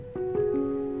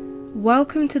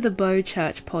Welcome to the Bow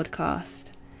Church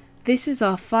podcast. This is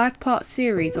our 5-part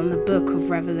series on the book of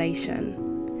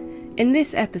Revelation. In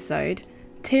this episode,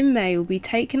 Tim May will be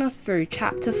taking us through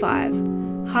chapter 5,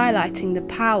 highlighting the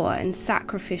power in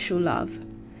sacrificial love.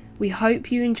 We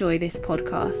hope you enjoy this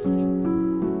podcast.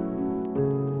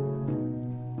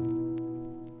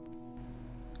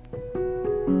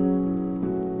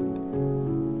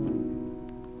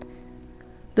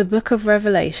 The book of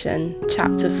Revelation,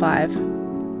 chapter 5.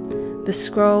 The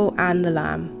scroll and the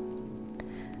Lamb.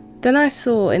 Then I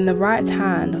saw in the right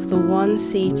hand of the one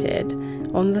seated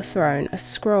on the throne a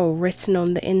scroll written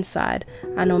on the inside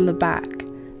and on the back,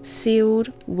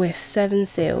 sealed with 7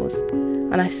 seals.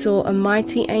 And I saw a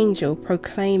mighty angel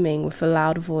proclaiming with a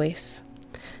loud voice,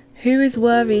 "Who is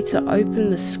worthy to open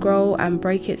the scroll and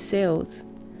break its seals?"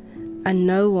 And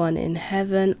no one in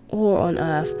heaven or on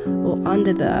earth or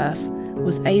under the earth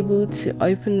was able to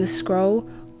open the scroll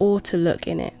or to look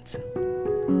in it.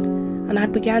 And I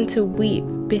began to weep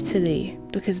bitterly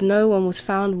because no one was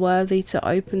found worthy to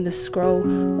open the scroll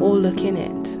or look in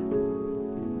it.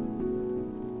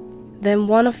 Then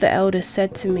one of the elders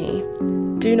said to me,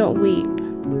 "Do not weep.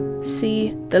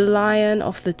 See, the Lion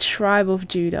of the tribe of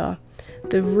Judah,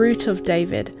 the Root of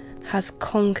David, has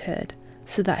conquered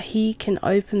so that he can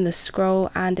open the scroll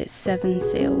and its 7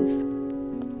 seals."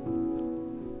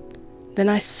 Then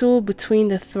I saw between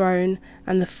the throne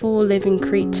and the 4 living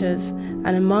creatures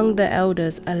and among the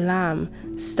elders a lamb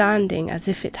standing as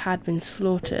if it had been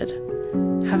slaughtered,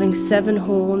 having 7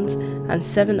 horns and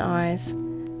 7 eyes,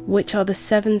 which are the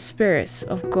 7 spirits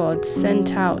of God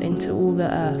sent out into all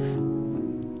the earth.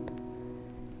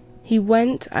 He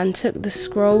went and took the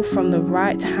scroll from the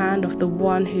right hand of the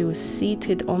one who was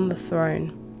seated on the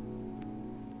throne.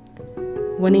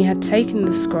 When he had taken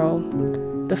the scroll,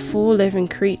 the 4 living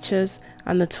creatures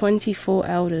and the 24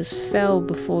 elders fell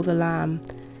before the Lamb,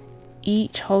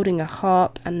 each holding a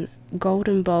harp and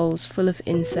golden bowls full of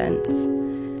incense,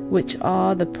 which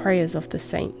are the prayers of the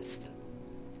saints.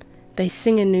 They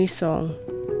sing a new song.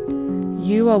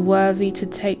 "You are worthy to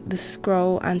take the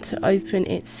scroll and to open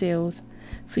its seals,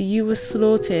 for you were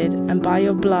slaughtered, and by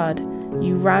your blood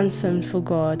you ransomed for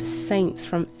God saints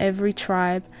from every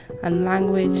tribe and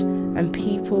language and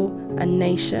people and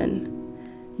nation.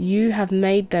 You have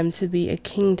made them to be a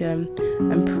kingdom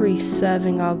and priests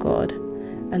serving our God,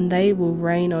 and they will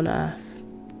reign on earth."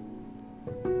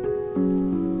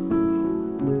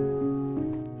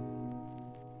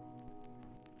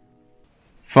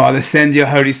 Father, send your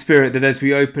Holy Spirit that as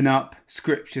we open up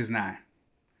scriptures now,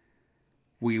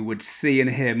 we would see and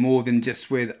hear more than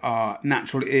just with our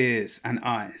natural ears and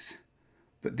eyes,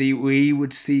 but we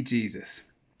would see Jesus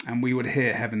and we would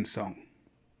hear heaven's song.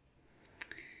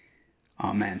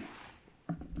 Amen.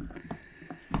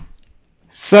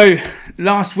 So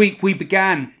last week we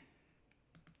began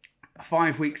a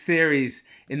 5-week series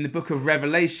in the book of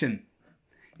Revelation.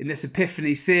 In this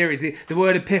Epiphany series, the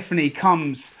word Epiphany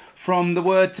comes from the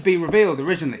word to be revealed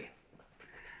originally.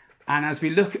 And as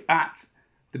we look at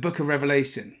the book of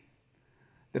Revelation,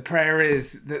 the prayer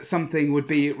is that something would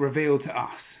be revealed to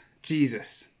us,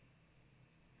 Jesus.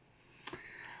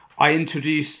 I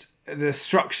introduced the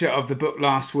structure of the book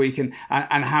last week and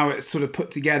how it's sort of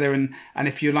put together. And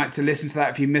if you'd like to listen to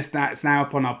that, if you missed that, it's now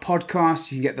up on our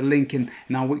podcast. You can get the link in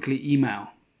our weekly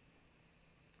email.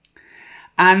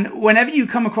 And whenever you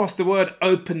come across the word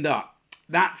opened up,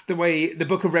 that's the way the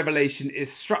book of Revelation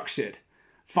is structured.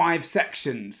 5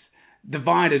 sections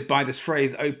divided by this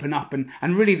phrase open up.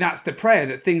 And really that's the prayer,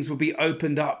 that things will be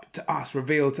opened up to us,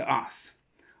 revealed to us.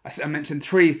 I mentioned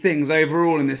 3 things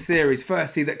overall in this series.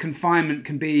 Firstly, that confinement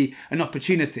can be an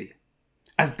opportunity.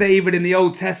 As David in the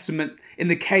Old Testament, in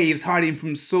the caves hiding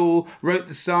from Saul, wrote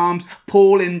the Psalms,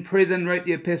 Paul in prison wrote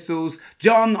the epistles,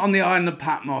 John on the island of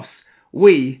Patmos,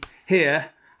 we here,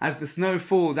 as the snow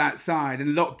falls outside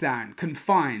in lockdown,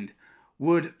 confined,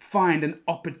 would find an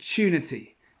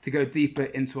opportunity to go deeper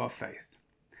into our faith.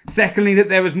 Secondly, that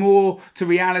there is more to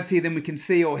reality than we can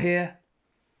see or hear.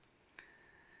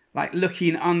 Like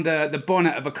looking under the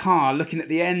bonnet of a car, looking at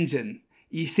the engine,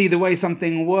 you see the way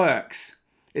something works.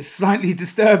 It's slightly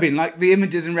disturbing, like the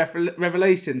images in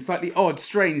Revelation, slightly odd,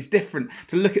 strange, different.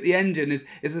 To look at the engine is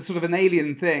a sort of an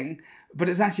alien thing, but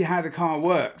it's actually how the car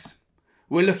works.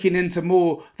 We're looking into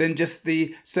more than just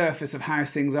the surface of how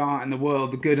things are in the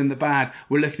world, the good and the bad.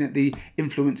 We're looking at the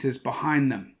influences behind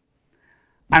them.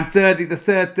 And thirdly, the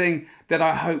third thing that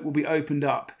I hope will be opened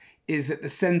up is that the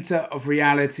center of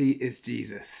reality is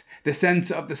Jesus. The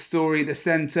center of the story, the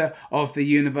center of the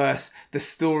universe, the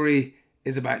story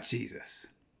is about Jesus.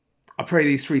 I pray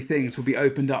these 3 things will be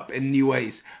opened up in new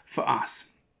ways for us.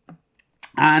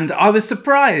 And I was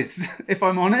surprised, if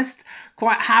I'm honest,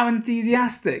 quite how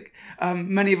enthusiastic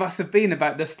many of us have been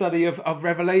about the study of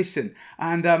Revelation.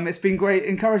 And it's been great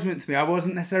encouragement to me. I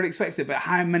wasn't necessarily expecting it, but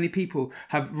how many people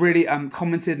have really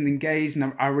commented and engaged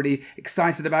and are really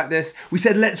excited about this. We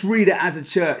said, let's read it as a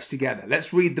church together.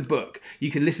 Let's read the book.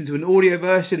 You can listen to an audio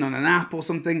version on an app or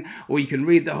something, or you can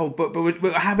read the whole book. But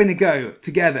we're having a go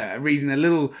together, reading a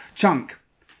little chunk.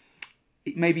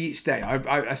 Maybe each day.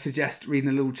 I suggest reading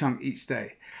a little chunk each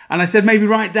day. And I said, maybe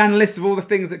write down a list of all the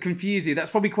things that confuse you. That's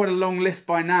probably quite a long list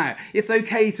by now. It's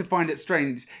okay to find it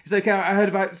strange. It's okay. I heard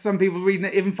about some people reading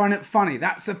it, even find it funny.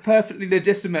 That's a perfectly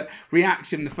legitimate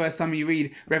reaction the first time you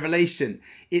read Revelation.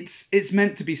 It's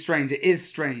meant to be strange. It is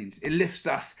strange. It lifts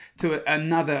us to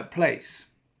another place.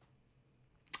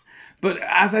 But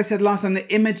as I said last time,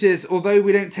 the images, although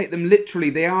we don't take them literally,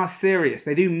 they are serious.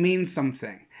 They do mean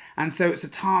something. And so it's a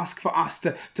task for us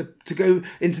to go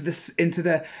into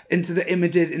the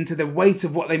images, into the weight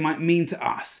of what they might mean to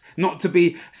us. Not to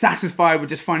be satisfied with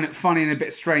just finding it funny and a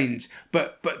bit strange,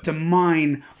 but to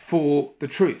mine for the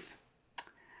truth.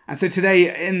 And so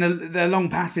today, in the long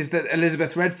passage that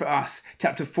Elizabeth read for us,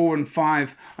 chapter 4 and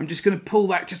 5, I'm just going to pull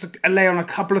back just a layer on a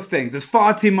couple of things. There's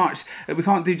far too much that we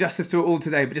can't do justice to it all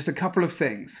today, but just a couple of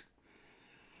things.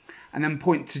 And then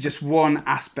point to just one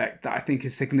aspect that I think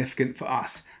is significant for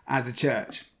us as a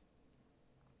church.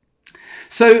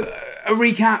 So, a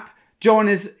recap, John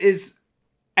is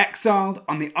exiled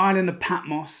on the island of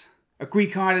Patmos, a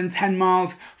Greek island 10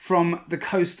 miles from the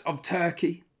coast of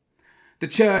Turkey. The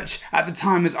church at the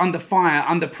time was under fire,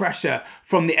 under pressure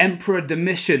from the Emperor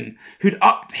Domitian, who'd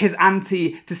upped his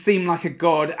ante to seem like a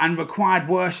god and required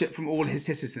worship from all his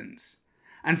citizens.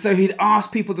 And so he'd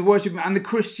asked people to worship him, and the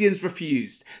Christians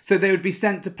refused. So they would be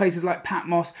sent to places like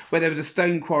Patmos, where there was a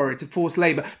stone quarry, to forced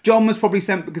labour. John was probably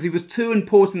sent because he was too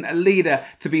important a leader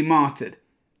to be martyred.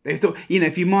 They thought,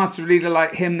 if you martyr a leader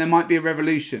like him, there might be a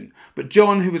revolution. But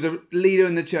John, who was a leader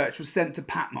in the church, was sent to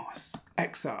Patmos,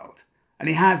 exiled. And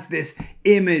he has this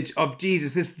image of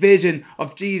Jesus, this vision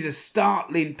of Jesus,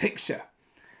 startling picture.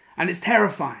 And it's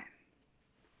terrifying.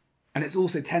 And it's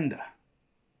also tender.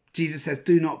 Jesus says,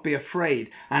 do not be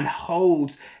afraid, and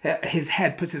holds his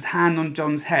head, puts his hand on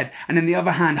John's head, and in the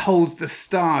other hand holds the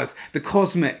stars, the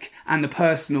cosmic and the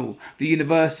personal, the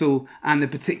universal and the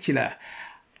particular.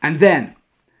 And then,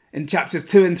 in chapters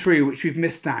 2 and 3, which we've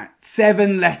missed out,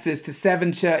 7 letters to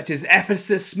 7 churches: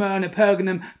 Ephesus, Smyrna,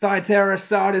 Pergamum, Thyatira,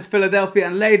 Sardis, Philadelphia,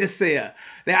 and Laodicea.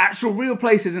 They're actual real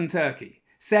places in Turkey.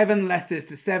 7 letters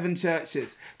to 7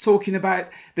 churches, talking about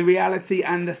the reality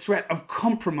and the threat of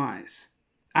compromise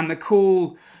and the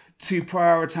call to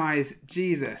prioritize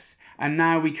Jesus. And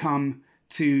now we come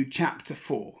to chapter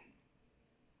 4.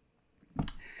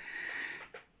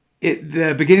 At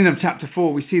the beginning of chapter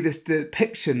 4, we see this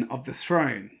depiction of the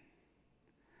throne.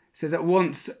 It says, at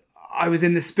once I was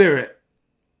in the Spirit,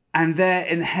 and there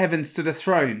in heaven stood a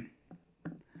throne,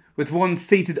 with one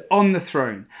seated on the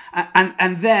throne.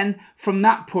 And then from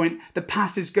that point, the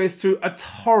passage goes through a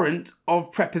torrent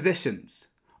of prepositions.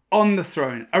 On the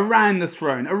throne, around the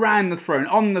throne, around the throne,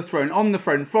 on the throne,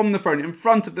 from the throne, in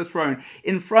front of the throne,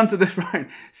 in front of the throne.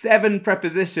 7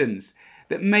 prepositions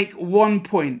that make one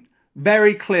point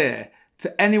very clear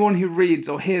to anyone who reads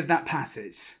or hears that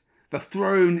passage. The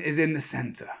throne is in the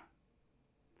centre.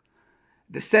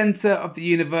 The centre of the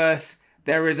universe,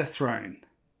 there is a throne.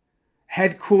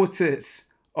 Headquarters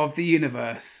of the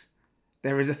universe,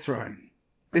 there is a throne.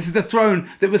 This is the throne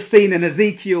that was seen in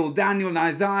Ezekiel, Daniel, and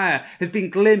Isaiah, has been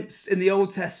glimpsed in the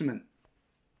Old Testament.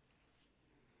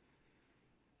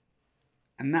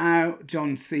 And now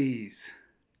John sees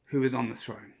who is on the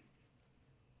throne.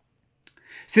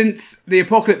 Since the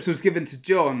apocalypse was given to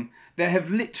John, there have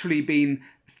literally been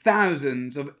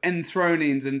thousands of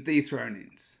enthronings and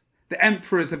dethronings. The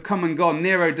emperors have come and gone.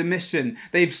 Nero, Domitian,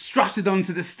 they've strutted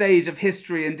onto the stage of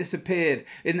history and disappeared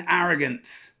in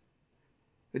arrogance.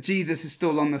 But Jesus is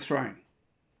still on the throne.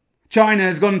 China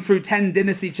has gone through 10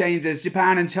 dynasty changes.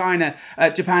 Japan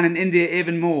and India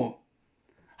even more.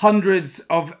 Hundreds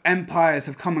of empires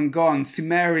have come and gone.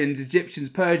 Sumerians, Egyptians,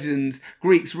 Persians,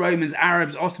 Greeks, Romans,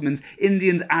 Arabs, Ottomans,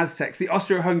 Indians, Aztecs, the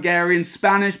Austro-Hungarians,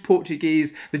 Spanish,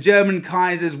 Portuguese, the German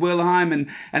Kaisers, Wilhelm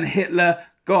and Hitler,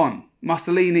 gone.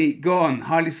 Mussolini, gone.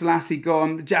 Haile Selassie,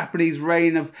 gone. The Japanese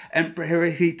reign of Emperor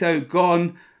Hirohito,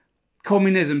 gone.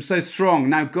 Communism, so strong,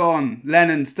 now gone.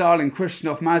 Lenin, Stalin,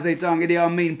 Khrushchev, Mao Zedong, Idi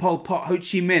Amin, Pol Pot, Ho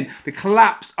Chi Minh. The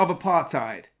collapse of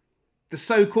apartheid. The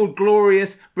so-called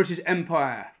glorious British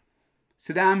Empire.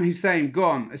 Saddam Hussein,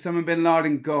 gone. Osama bin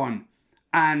Laden, gone.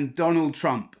 And Donald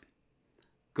Trump,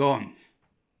 gone.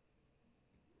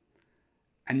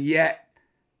 And yet,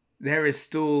 there is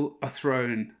still a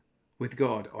throne with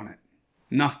God on it.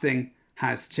 Nothing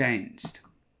has changed.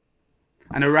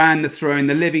 And around the throne,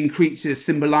 the living creatures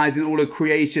symbolizing all of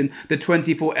creation, the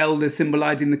 24 elders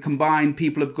symbolizing the combined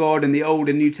people of God in the Old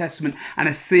and New Testament, and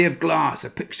a sea of glass, a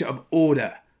picture of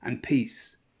order and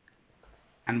peace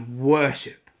and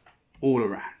worship all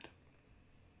around.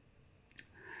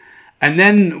 And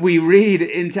then we read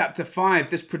in chapter 5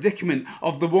 this predicament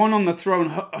of the one on the throne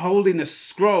holding a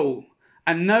scroll,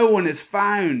 and no one is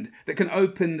found that can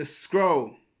open the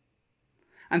scroll.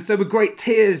 And so with great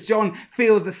tears, John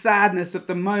feels the sadness of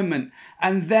the moment.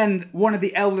 And then one of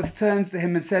the elders turns to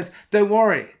him and says, don't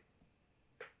worry.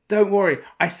 Don't worry.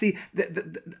 I see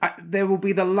that there will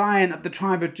be the Lion of the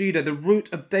tribe of Judah. The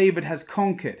root of David has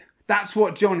conquered. That's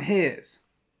what John hears.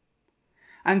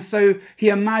 And so he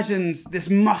imagines this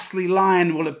muscly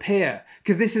lion will appear,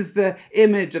 because this is the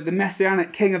image of the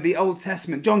Messianic king of the Old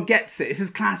Testament. John gets it. This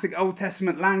is classic Old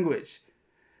Testament language.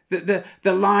 The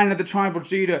Lion of the tribe of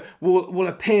Judah will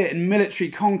appear in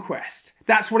military conquest.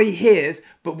 That's what he hears,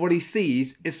 but what he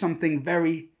sees is something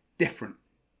very different.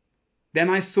 Then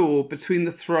I saw between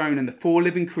the throne and the 4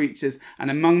 living creatures and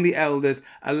among the elders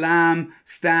a lamb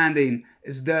standing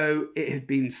as though it had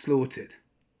been slaughtered.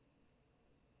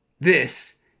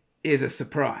 This is a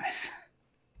surprise.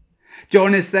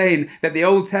 John is saying that the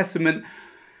Old Testament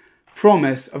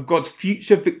promise of God's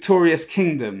future victorious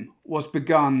kingdom was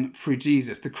begun through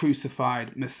Jesus, the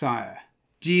crucified Messiah.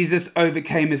 Jesus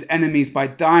overcame his enemies by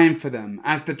dying for them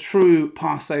as the true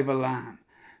Passover lamb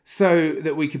so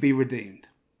that we could be redeemed.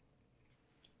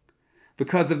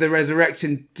 Because of the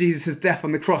resurrection, Jesus' death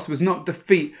on the cross was not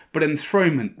defeat, but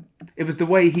enthronement. It was the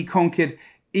way he conquered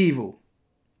evil.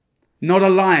 Not a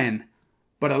lion,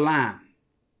 but a lamb.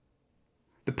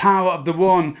 The power of the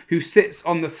one who sits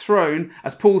on the throne,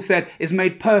 as Paul said, is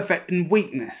made perfect in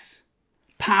weakness.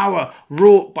 Power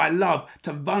wrought by love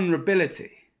to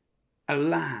vulnerability. A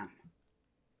lamb.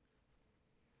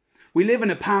 We live in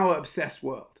a power-obsessed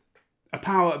world, a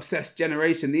power-obsessed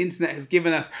generation. The internet has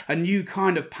given us a new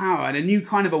kind of power and a new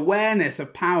kind of awareness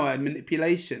of power and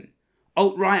manipulation.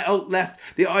 Alt-right, alt-left,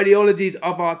 the ideologies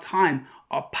of our time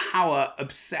are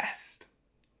power-obsessed.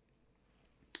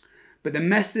 But the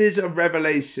message of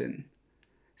Revelation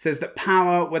says that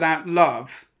power without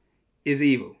love is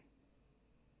evil.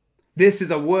 This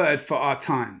is a word for our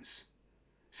times.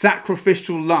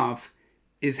 Sacrificial love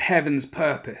is heaven's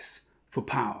purpose for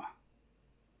power.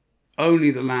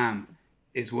 Only the Lamb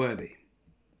is worthy.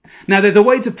 Now, there's a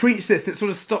way to preach this that sort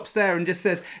of stops there and just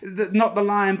says, that not the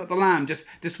lion, but the lamb, just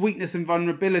weakness and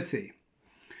vulnerability.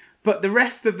 But the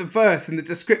rest of the verse and the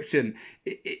description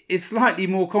is slightly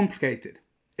more complicated.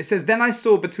 It says, then I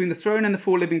saw between the throne and the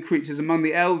 4 living creatures among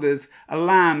the elders a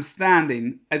lamb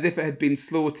standing as if it had been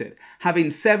slaughtered,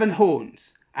 having 7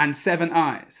 horns and 7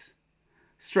 eyes.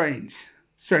 Strange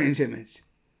image.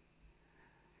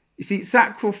 You see,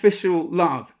 sacrificial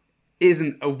love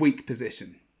isn't a weak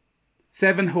position.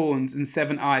 7 horns and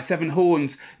 7 eyes. 7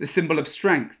 horns, the symbol of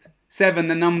strength. 7,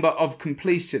 the number of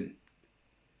completion.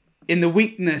 In the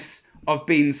weakness of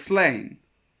being slain,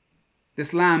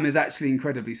 this lamb is actually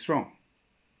incredibly strong.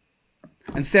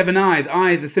 And 7 eyes,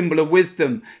 a symbol of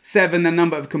wisdom. 7, the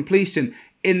number of completion.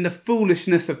 In the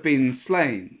foolishness of being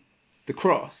slain, the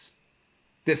cross,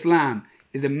 this lamb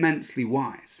is immensely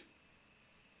wise.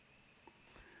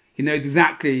 He knows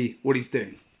exactly what he's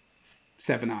doing.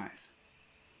 7 eyes.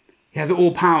 He has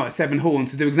all power, 7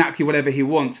 horns, to do exactly whatever he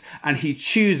wants. And he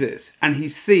chooses and he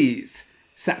sees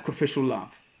sacrificial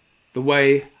love, the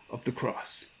way of the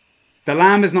cross. The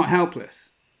lamb is not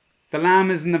helpless. The lamb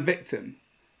isn't a victim.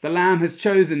 The lamb has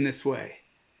chosen this way.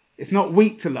 It's not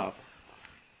weak to love.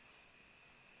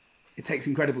 It takes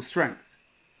incredible strength.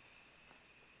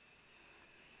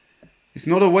 It's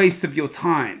not a waste of your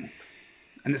time.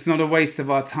 And it's not a waste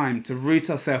of our time to root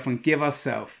ourselves and give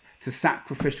ourselves to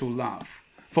sacrificial love.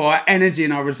 For our energy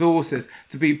and our resources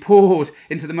to be poured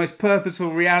into the most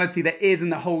purposeful reality there is in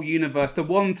the whole universe. The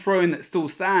one throne that still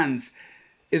stands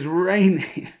is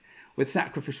reigning with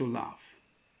sacrificial love.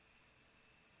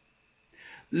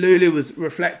 Lulu was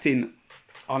reflecting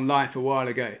on life a while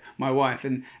ago, my wife,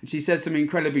 and she said something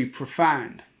incredibly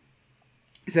profound.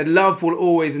 She said, love will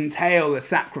always entail a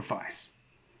sacrifice,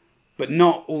 but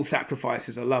not all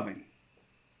sacrifices are loving.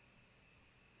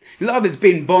 Love is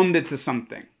being bonded to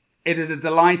something. It is a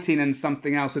delighting in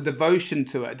something else, a devotion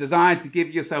to it, a desire to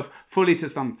give yourself fully to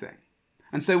something.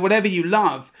 And so whatever you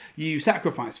love, you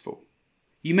sacrifice for.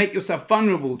 You make yourself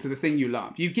vulnerable to the thing you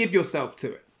love. You give yourself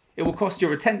to it. It will cost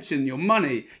your attention, your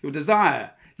money, your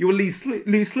desire. You will lose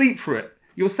sleep for it.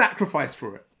 You'll sacrifice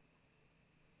for it.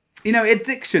 You know,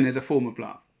 addiction is a form of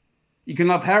love. You can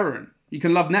love heroin. You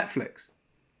can love Netflix.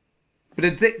 But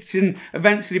addiction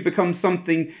eventually becomes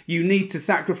something you need to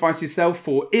sacrifice yourself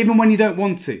for, even when you don't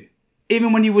want to,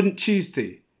 even when you wouldn't choose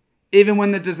to, even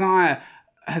when the desire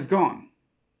has gone.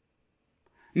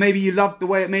 Maybe you loved the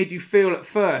way it made you feel at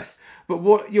first, but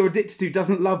what you're addicted to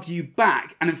doesn't love you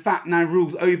back, and in fact now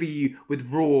rules over you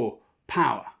with raw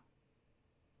power.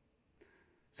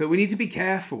 So we need to be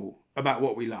careful about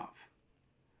what we love.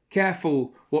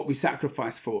 Careful what we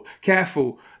sacrifice for.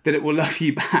 Careful that it will love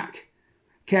you back.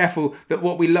 Careful that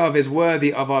what we love is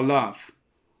worthy of our love,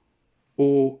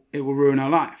 or it will ruin our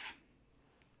life.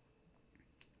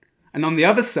 And on the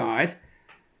other side,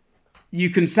 you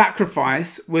can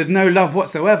sacrifice with no love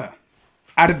whatsoever,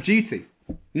 out of duty.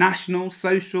 National,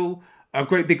 social, a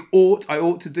great big ought, I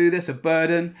ought to do this, a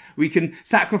burden. We can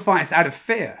sacrifice out of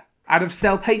fear, out of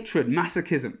self-hatred,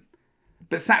 masochism.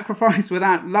 But sacrifice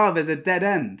without love is a dead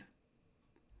end.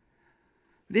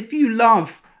 But if you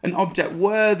love an object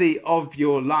worthy of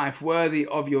your life, worthy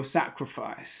of your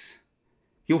sacrifice,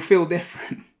 you'll feel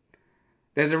different.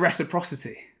 There's a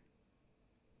reciprocity,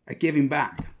 a giving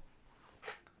back.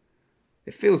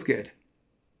 It feels good.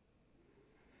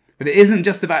 But it isn't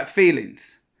just about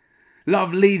feelings.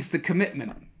 Love leads to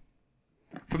commitment.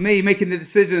 For me, making the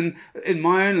decision in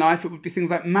my own life, it would be things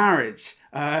like marriage,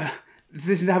 the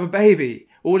decision to have a baby,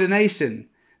 ordination.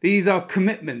 These are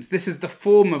commitments. This is the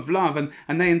form of love,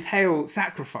 and they entail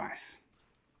sacrifice.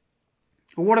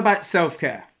 But what about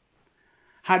self-care?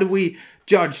 How do we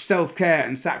judge self-care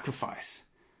and sacrifice?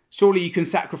 Surely you can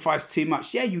sacrifice too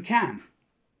much. Yeah, you can.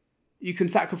 You can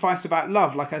sacrifice without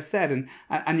love, like I said,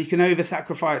 and you can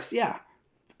over-sacrifice, yeah.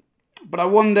 But I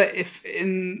wonder if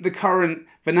in the current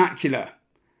vernacular,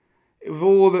 with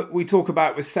all that we talk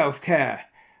about with self-care,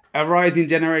 a rising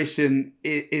generation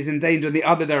is in danger in the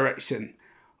other direction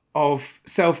of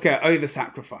self-care over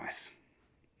sacrifice.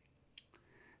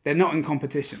 They're not in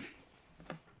competition.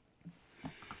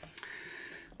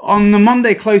 On the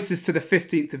Monday closest to the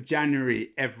 15th of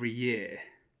January every year,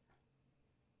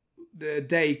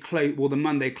 the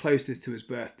Monday closest to his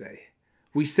birthday,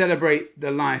 we celebrate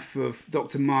the life of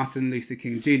Dr. Martin Luther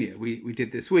King Jr. We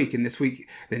did this week, and this week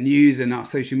the news and our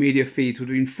social media feeds would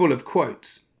have been full of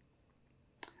quotes.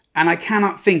 And I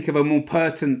cannot think of a more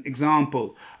pertinent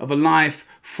example of a life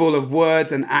full of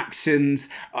words and actions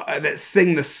that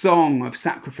sing the song of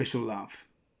sacrificial love.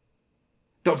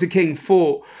 Dr. King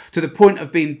fought to the point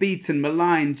of being beaten,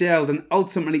 maligned, jailed, and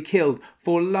ultimately killed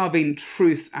for loving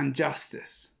truth and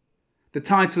justice. The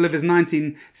title of his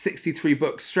 1963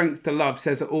 book, Strength to Love,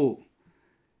 says it all.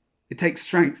 It takes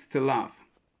strength to love.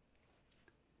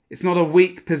 It's not a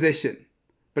weak position,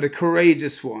 but a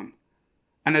courageous one.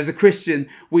 And as a Christian,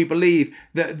 we believe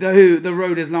that though the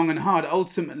road is long and hard,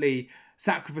 ultimately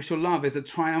sacrificial love is a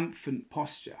triumphant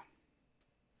posture.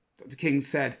 Dr. King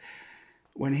said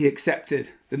when he accepted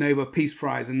the Nobel Peace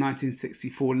Prize in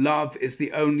 1964, love is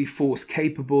the only force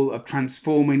capable of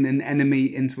transforming an enemy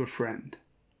into a friend.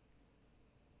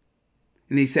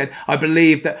 And he said, I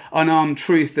believe that unarmed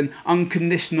truth and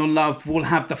unconditional love will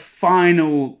have the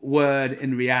final word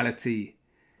in reality.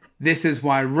 This is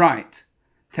why right,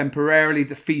 temporarily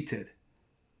defeated,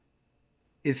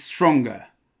 is stronger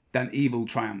than evil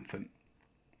triumphant.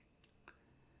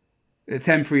 The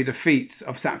temporary defeats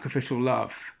of sacrificial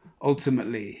love,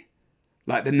 ultimately,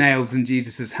 like the nails in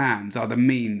Jesus' hands, are the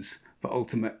means for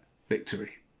ultimate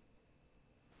victory.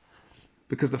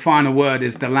 Because the final word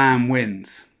is the Lamb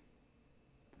wins.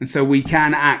 And so we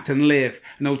can act and live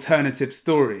an alternative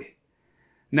story,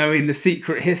 knowing the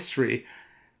secret history,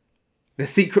 the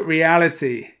secret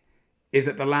reality is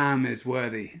that the Lamb is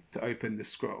worthy to open the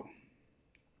scroll.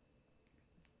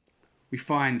 We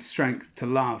find strength to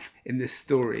love in this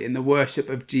story. In the worship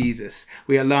of Jesus,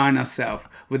 we align ourselves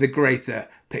with a greater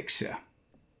picture.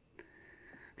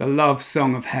 The love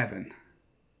song of heaven,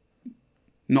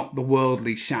 not the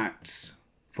worldly shouts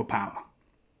for power.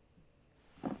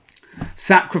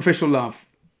 Sacrificial love,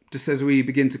 just as we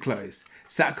begin to close,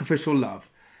 sacrificial love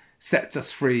sets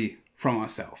us free from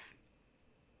ourselves.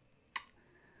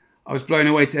 I was blown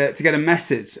away to get a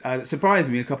message that surprised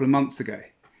me a couple of months ago. A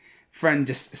friend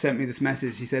just sent me this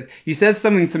message. He said, you said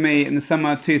something to me in the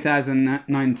summer of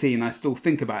 2019 I still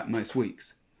think about most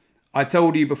weeks. I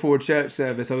told you before a church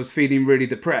service I was feeling really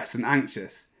depressed and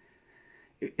anxious.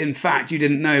 In fact, you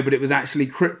didn't know, but it was actually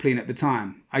crippling at the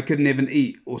time. I couldn't even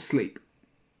eat or sleep.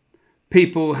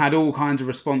 People had all kinds of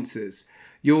responses.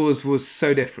 Yours was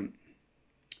so different.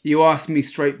 You asked me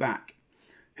straight back,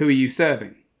 who are you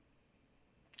serving?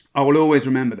 I will always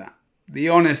remember that. The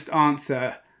honest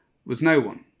answer was no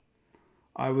one.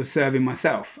 I was serving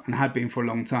myself and had been for a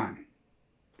long time.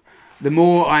 The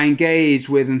more I engage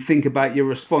with and think about your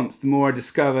response, the more I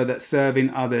discover that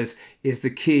serving others is the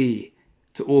key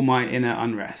to all my inner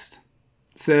unrest.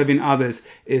 Serving others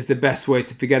is the best way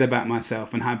to forget about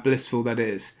myself and how blissful that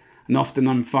is. And often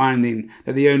I'm finding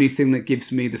that the only thing that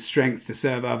gives me the strength to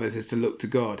serve others is to look to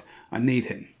God. I need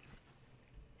him.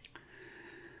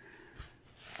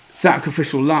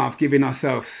 Sacrificial love, giving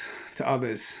ourselves to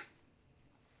others,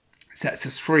 sets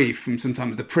us free from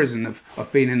sometimes the prison of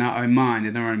being in our own mind,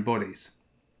 in our own bodies.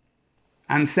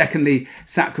 And secondly,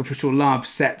 sacrificial love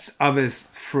sets others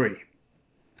free.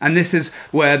 And this is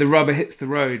where the rubber hits the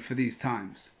road for these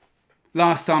times.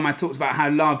 Last time I talked about how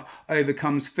love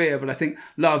overcomes fear, but I think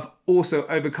love also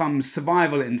overcomes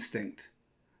survival instinct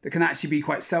that can actually be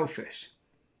quite selfish.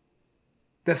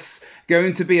 There's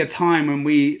going to be a time when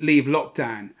we leave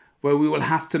lockdown where we will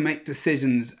have to make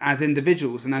decisions as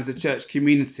individuals and as a church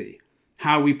community,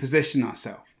 how we position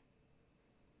ourselves.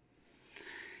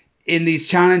 In these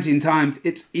challenging times,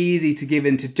 it's easy to give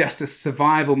into just a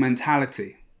survival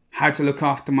mentality. How to look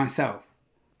after myself.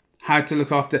 How to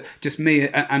look after just me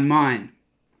and mine.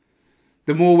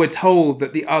 The more we're told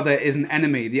that the other is an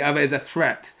enemy, the other is a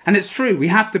threat. And it's true, we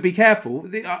have to be careful.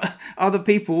 Other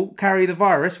people carry the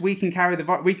virus, we can carry the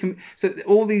virus. So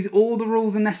all the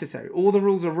rules are necessary, all the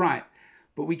rules are right.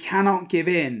 But we cannot give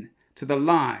in to the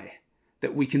lie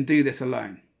that we can do this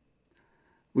alone.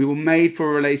 We were made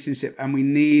for a relationship and we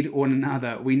need one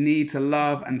another. We need to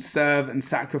love and serve and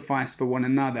sacrifice for one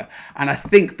another. And I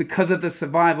think because of the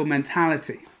survival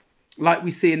mentality, like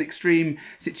we see in extreme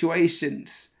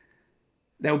situations,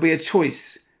 there will be a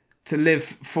choice to live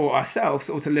for ourselves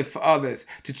or to live for others,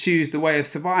 to choose the way of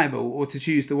survival or to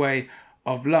choose the way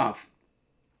of love.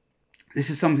 This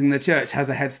is something the church has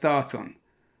a head start on.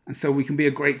 And so we can be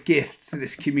a great gift to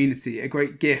this community, a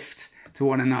great gift to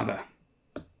one another.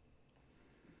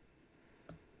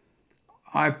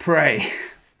 I pray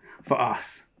for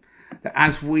us that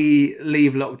as we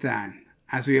leave lockdown,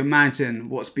 as we imagine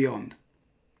what's beyond,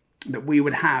 that we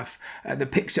would have the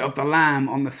picture of the Lamb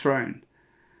on the throne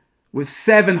with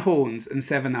 7 horns and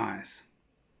 7 eyes,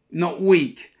 not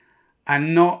weak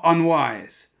and not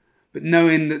unwise, but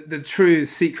knowing that the true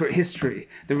secret history,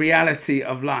 the reality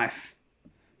of life,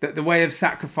 that the way of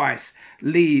sacrifice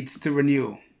leads to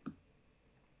renewal.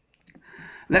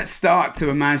 Let's start to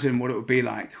imagine what it would be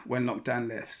like when lockdown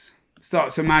lifts.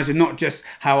 Start to imagine not just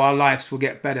how our lives will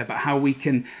get better, but how we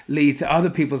can lead to other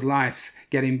people's lives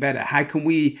getting better. How can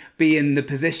we be in the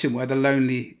position where the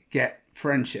lonely get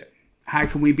friendship? How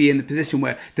can we be in the position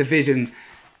where division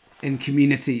in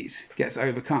communities gets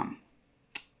overcome?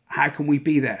 How can we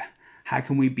be there? How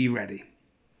can we be ready?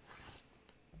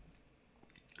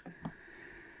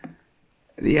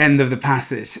 At the end of the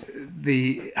passage,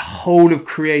 the whole of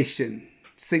creation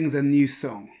sings a new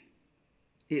song.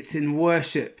 It's in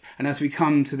worship. And as we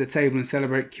come to the table and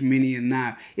celebrate communion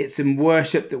now, it's in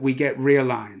worship that we get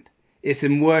realigned. It's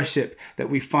in worship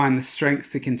that we find the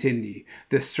strength to continue,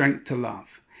 the strength to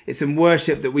love. It's in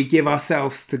worship that we give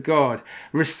ourselves to God,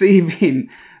 receiving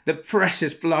the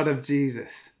precious blood of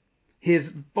Jesus,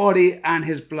 his body and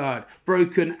his blood,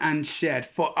 broken and shed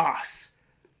for us.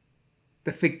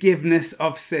 The forgiveness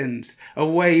of sins, a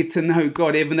way to know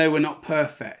God even though we're not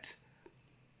perfect.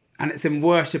 And it's in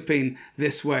worshipping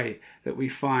this way that we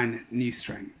find new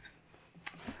strength.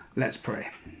 Let's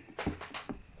pray.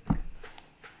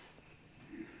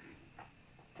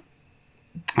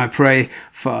 I pray,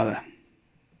 Father,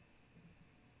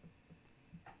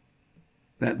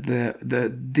 that the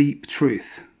deep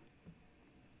truth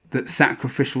that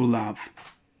sacrificial love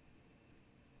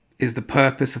is the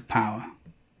purpose of power,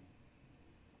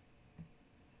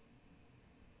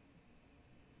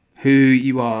 who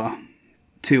you are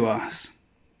to us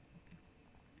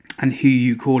and who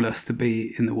you call us to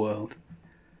be in the world.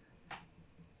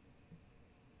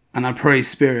 And I pray,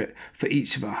 Spirit, for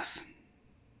each of us,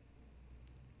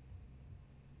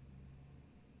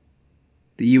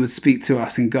 that you would speak to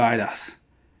us and guide us,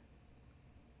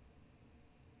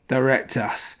 direct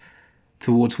us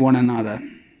towards one another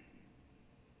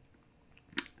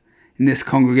in this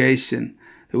congregation,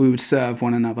 that we would serve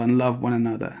one another and love one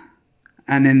another,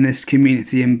 and in this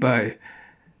community in Bow,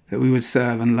 that we would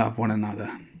serve and love one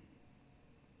another.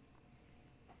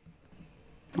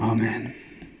 Amen.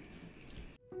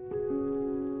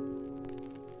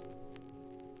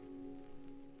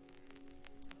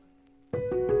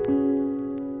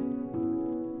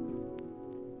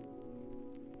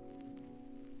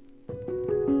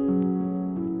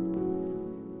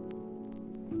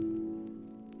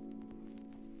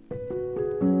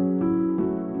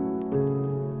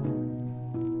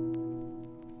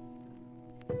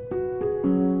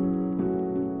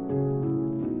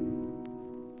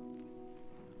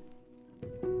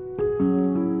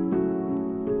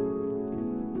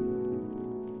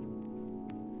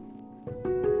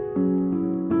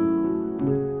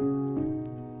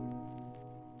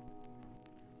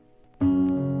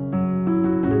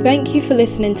 Thank you for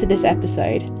listening to this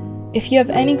episode. If you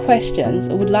have any questions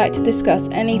or would like to discuss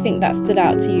anything that stood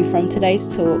out to you from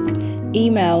today's talk,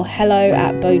 email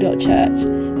hello@bow.church.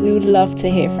 We would love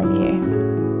to hear from you.